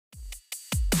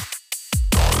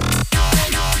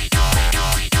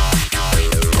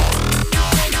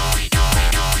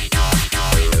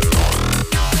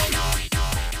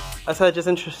I said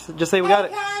just say we got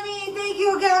it. Connie, thank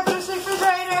you again for the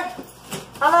refrigerator.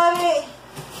 I love it.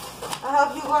 I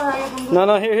hope you want to.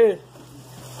 No, here.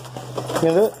 You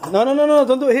gonna do it? No,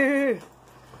 don't do it. Here.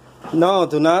 No,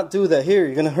 do not do that. Here,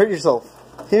 you're gonna hurt yourself.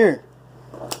 Here.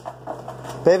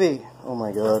 Baby. Oh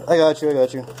my god. I got you.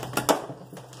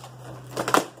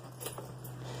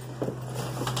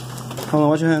 Hold on,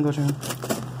 watch your hand.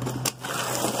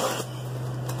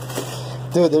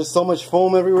 Dude, there's so much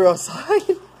foam everywhere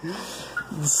outside.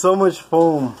 So much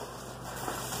foam.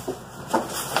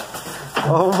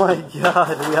 Oh my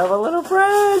god, we have a little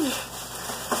fridge.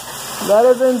 That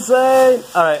is insane.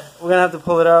 Alright, we're gonna have to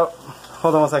pull it out.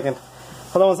 Hold on one second,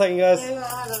 guys. Yeah, you're gonna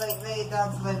have to like lay it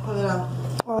down to like pull it out.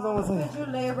 Hold on one second.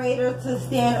 Refrigerator to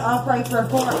stand upright for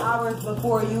 4 hours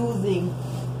before using.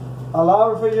 Allow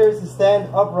refrigerators to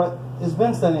stand upright. It's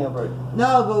been standing upright.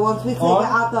 No, but once we take it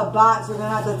out the box, we're gonna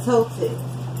have to tilt it.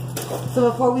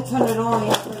 So before we turn it on, we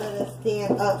have to let it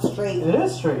stand up straight. It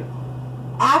is straight.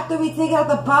 After we take it out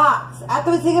the box.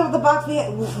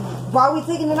 While we're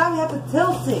taking it out, we have to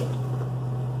tilt it.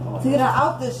 To get it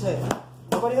out this shit.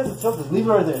 Nobody has to tilt this. Leave it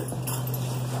right there.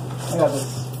 I got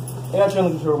this. I got you on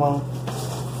the control, Mom.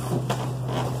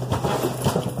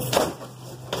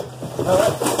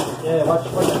 Alright. Yeah, watch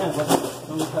your hand.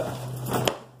 Don't get cut.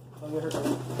 Don't get hurt.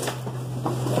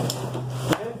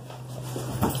 Okay?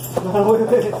 No, wait.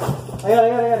 I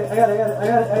got it.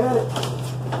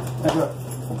 Let go.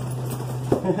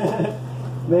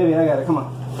 Baby, I got it. Come on.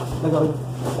 Let go.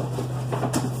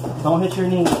 Don't hit your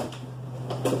knee.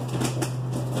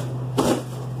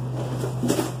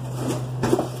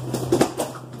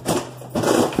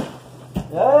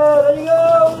 Yeah, there you go.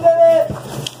 We got it.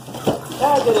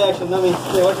 That's good action. Let me.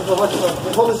 Yeah, watch yourself.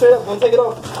 Just hold it straight up. Don't take it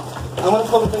off. I'm gonna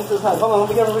pull the thing to the side. Hold on.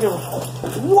 Be careful.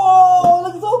 Whoa!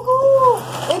 Looks so cool.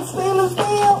 It's stainless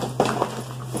steel.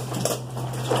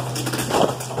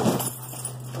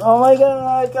 Oh my god,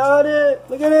 I got it!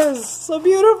 Look at this! So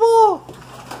beautiful!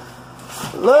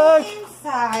 Look!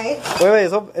 Inside.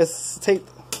 Wait, it's taped.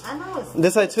 I know it's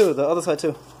this side too, the other side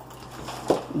too.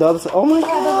 The other side. Oh my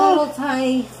god! The little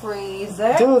tiny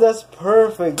freezer. Dude, that's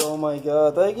perfect. Oh my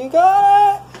god, thank you,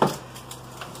 got it!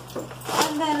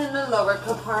 And then in the lower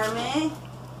compartment,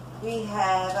 we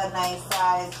have a nice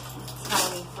size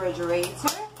tiny refrigerator.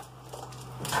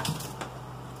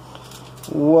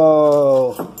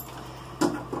 Whoa.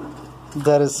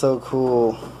 That is so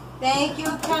cool. Thank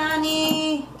you,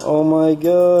 Connie. Oh my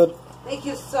god. Thank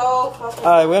you so fucking much.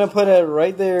 Alright, we're gonna put it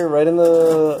right there, right in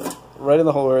the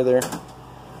hole right there.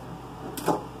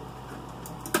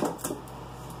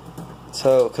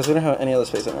 So, because we don't have any other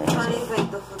space in there. Connie's like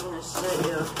the fucking shit,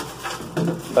 yo.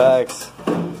 Facts.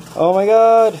 Oh my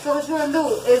god. So what you gonna do?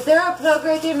 Is there a plug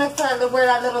right there next to where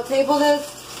that little table is?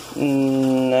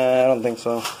 Nah, I don't think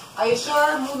so. Are you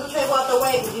sure? Move the table out the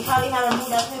way, because you probably haven't moved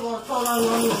that table in so long you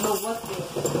don't even know what's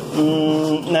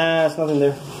there. Nah, it's nothing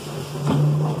there.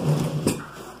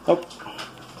 Nope.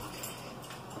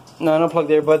 No, no plug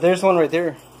there, but there's one right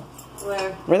there.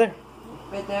 Where? Right there.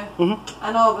 Right there? Mm-hmm.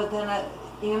 I know, but then,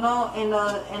 you know, in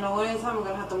the winter time, we're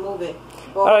going to have to move it.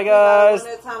 Alright, guys.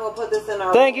 Winter time, we'll put this in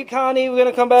our Thank you, Connie. We're going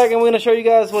to come back and we're going to show you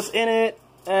guys what's in it.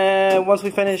 And once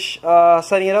we finish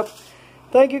setting it up.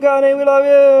 Thank you, Connie. We love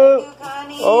you. Thank you,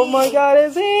 Connie. Oh my god,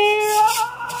 it's here.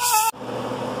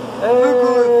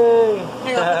 Hey.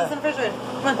 Hang on, put this in the refrigerator.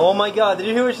 Come on. Oh my god, did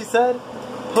you hear what she said?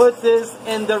 Put this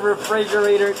in the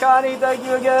refrigerator. Connie, thank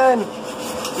you again.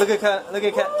 Look at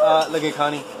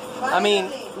Connie. I mean,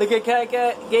 look at Cat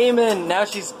Gaming. Now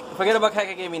she's, forget about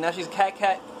Cat Gaming. Now she's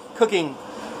Cat cooking.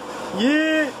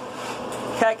 Yeah.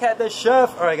 Cat the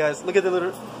chef. Alright guys, look at the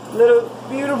little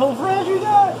beautiful fridge we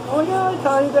got. Oh my god,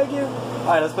 Connie, thank you.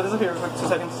 Alright, let's put this up here for 2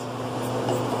 seconds.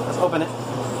 Let's open it.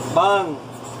 Bang.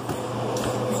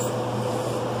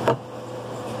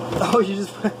 Oh,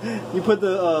 you put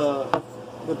the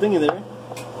thing in there.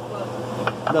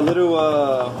 What? The little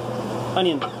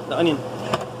onion. The onion.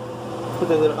 Put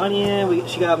the little onion.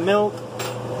 She got milk.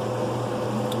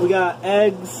 We got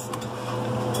eggs.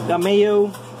 We got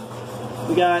mayo.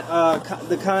 We got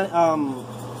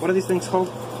what are these things called?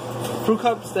 Fruit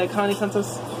cups that Connie sent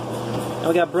us. And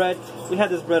we got bread. We had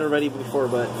this bread already before,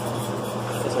 but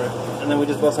it's alright. And then we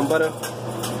just bought some butter.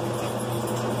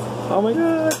 Oh my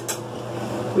god.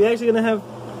 We actually gonna have,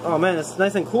 oh man, it's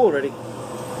nice and cool already.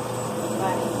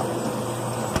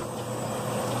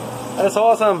 That's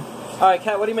awesome. Alright,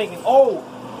 Kat, what are you making? Oh,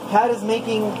 Kat is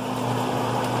making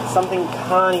something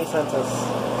Connie sent us.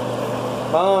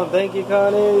 Mom, thank you,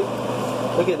 Connie.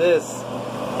 Look at this.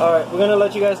 Alright, we're gonna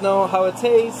let you guys know how it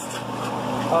tastes.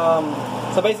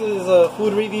 So basically, this is a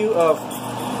food review of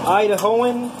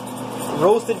Idahoan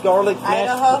roasted garlic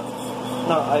mashed.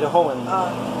 No,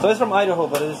 Idahoan. So it's from Idaho,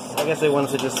 but it's, I guess they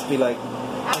wanted to just be like,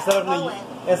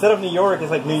 instead of New York,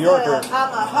 it's like New Yorker.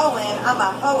 I'm a hoeing. I'm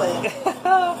a hoeing.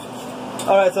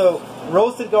 Alright, so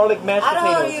roasted garlic mashed potatoes.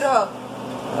 I don't know you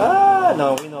though.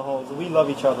 No, we know hoes. We love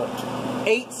each other.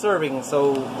 8 servings,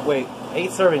 so wait, 8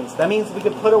 servings. That means we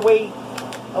could put away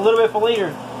a little bit for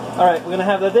later. Alright, we're gonna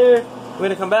have that there. We're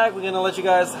gonna come back, we're gonna let you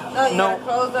guys know. You gotta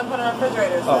close and put it in the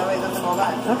refrigerator so that way it doesn't go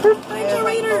bad.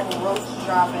 Refrigerator? Like roach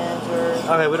drop-ins or...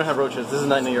 Okay, we don't have roaches. This is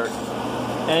not New York.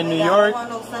 And New I York... don't want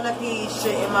no centipede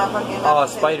shit in my fucking... Oh,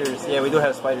 spiders. Yeah, we do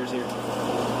have spiders here.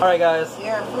 Alright, guys.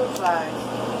 Yeah, fruit flies.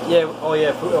 Yeah, oh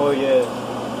yeah, oh yeah.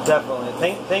 Definitely.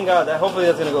 Thank God. Hopefully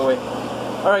that's gonna go away.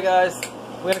 Alright, guys.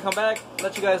 We're gonna come back,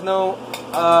 let you guys know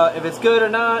if it's good or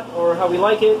not, or how we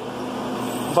like it.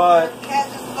 But... Cat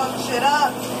just fucked shit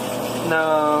up.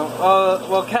 No,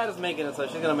 well, Kat is making it, so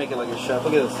she's gonna make it like a chef.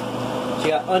 Look at this. She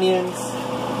got onions,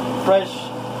 fresh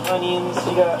onions.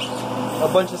 She got a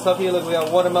bunch of stuff here. Look, we got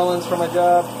watermelons for my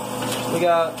job. We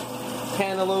got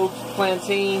cantaloupe,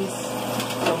 plantains,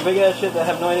 some big ass shit that I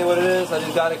have no idea what it is. I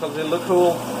just got it because it looked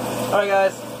cool. Alright,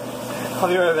 guys. I'll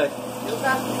be right back.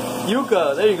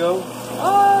 Yuca, there you go.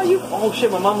 Oh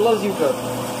shit, my mom loves yuca.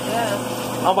 Yeah.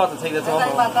 I'm about to take that to home.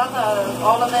 It's like batata.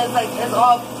 All of it is like, it's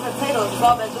all potatoes. It's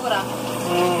all verdura.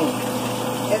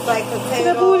 It's like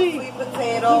potatoes, sweet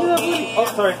potato, beans. Oh,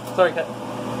 sorry, Kat.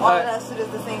 All of that shit is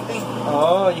the same thing.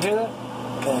 Oh, you hear that?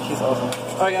 Yeah, she's awesome.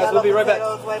 Alright, guys, we'll be right back.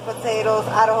 White potatoes,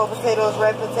 Idaho potatoes,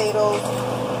 red potatoes.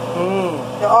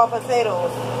 They're all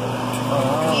potatoes.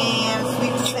 And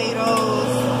sweet potatoes,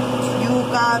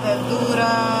 yuca,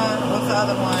 verdura. What's the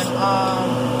other one?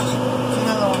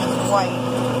 Another one is white.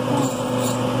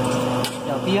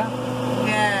 Yeah.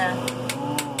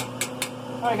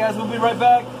 Alright, guys, we'll be right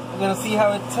back. We're gonna see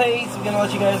how it tastes. We're gonna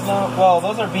let you guys know. Well,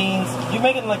 those are beans. You're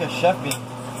making it like a chef bean.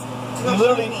 You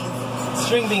literally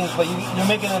string beans, but you're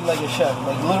making it like a chef.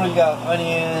 Like literally, you got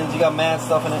onions, you got mad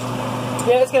stuff in it.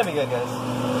 Yeah, it's gonna be good, guys.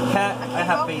 Kat, I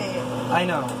have faith. I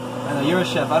know. You're a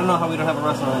chef. I don't know how we don't have a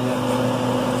restaurant yet.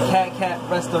 Cat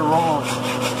Restaurant.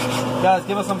 Guys,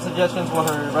 give us some suggestions what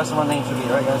her restaurant name should be,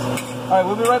 right, guys? Alright,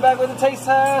 we'll be right back with the taste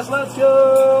test. Let's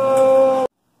go!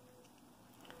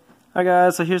 Alright,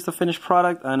 guys, so here's the finished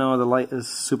product. I know the light is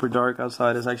super dark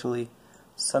outside. It's actually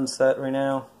sunset right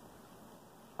now.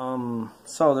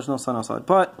 So there's no sun outside,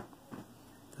 but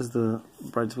this is the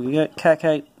brightest we can get.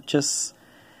 Cat just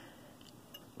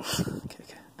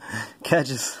Cat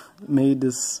just made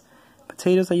this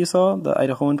potatoes that you saw, the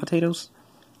Idahoan potatoes.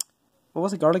 What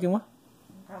was it? Garlic and what?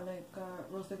 Garlic,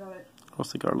 roasted garlic.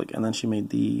 Roasted garlic, and then she made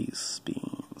these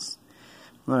beans.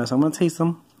 Alright, so I'm gonna taste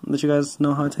them. Let you guys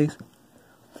know how it tastes.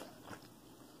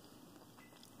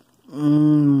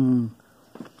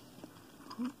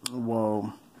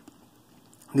 Whoa.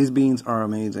 These beans are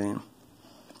amazing.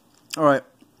 Alright.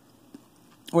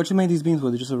 What you made these beans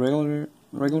with? Just a regular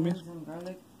beans? And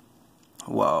garlic.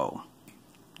 Wow.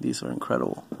 These are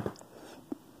incredible.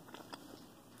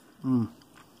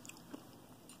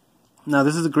 Now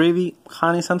this is the gravy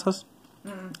Connie sent us?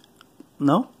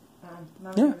 No?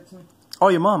 Yeah. Oh,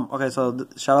 your mom. Okay, so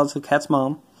shout out to Kat's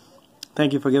mom.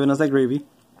 Thank you for giving us that gravy.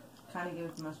 Connie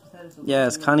gave us mashed potatoes. So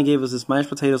yes, Connie gave us this mashed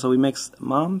potato, so we mixed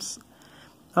mom's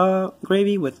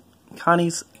gravy with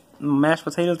Connie's mashed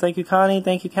potatoes. Thank you, Connie.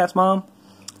 Thank you, Kat's mom.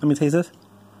 Let me taste this.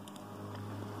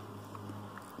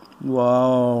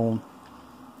 Wow.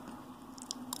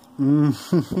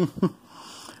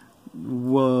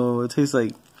 Whoa, it tastes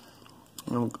like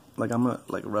I'm a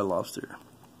Red Lobster.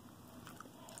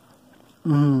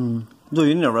 Dude,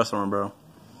 you need a restaurant, bro.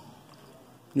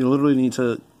 You literally need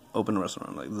to open a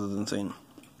restaurant. Like, this is insane.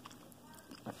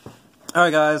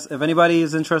 Alright, guys, if anybody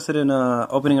is interested in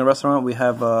opening a restaurant, we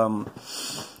have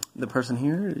the person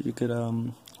here. You could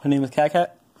her name is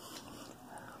Cat.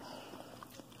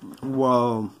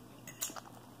 Whoa.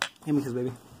 Give me a kiss,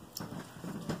 baby.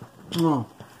 Oh.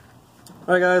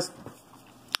 Alright, guys.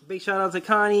 Big shout out to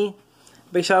Connie.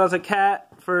 Big shout out to Kat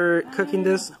for cooking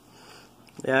this.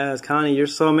 Yes, Connie, you're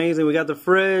so amazing. We got the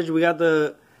fridge, we got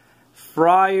the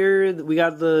fryer, we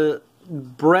got the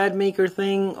bread maker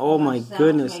thing. Oh my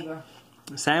goodness.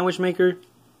 Sandwich maker.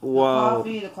 Wow.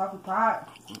 The coffee pot.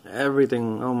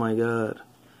 Everything. Oh my god.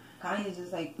 Connie is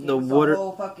just like the water.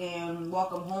 Whole fucking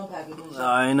welcome home package.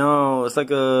 I know. It's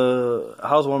like a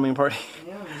housewarming party.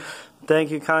 Yeah.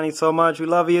 Thank you, Connie, so much. We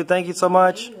love you. Thank you so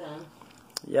much.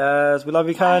 Yes, we love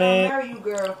you, Connie. I marry you,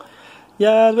 girl.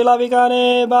 Yes, we love you,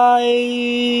 Connie.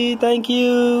 Bye. Thank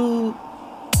you.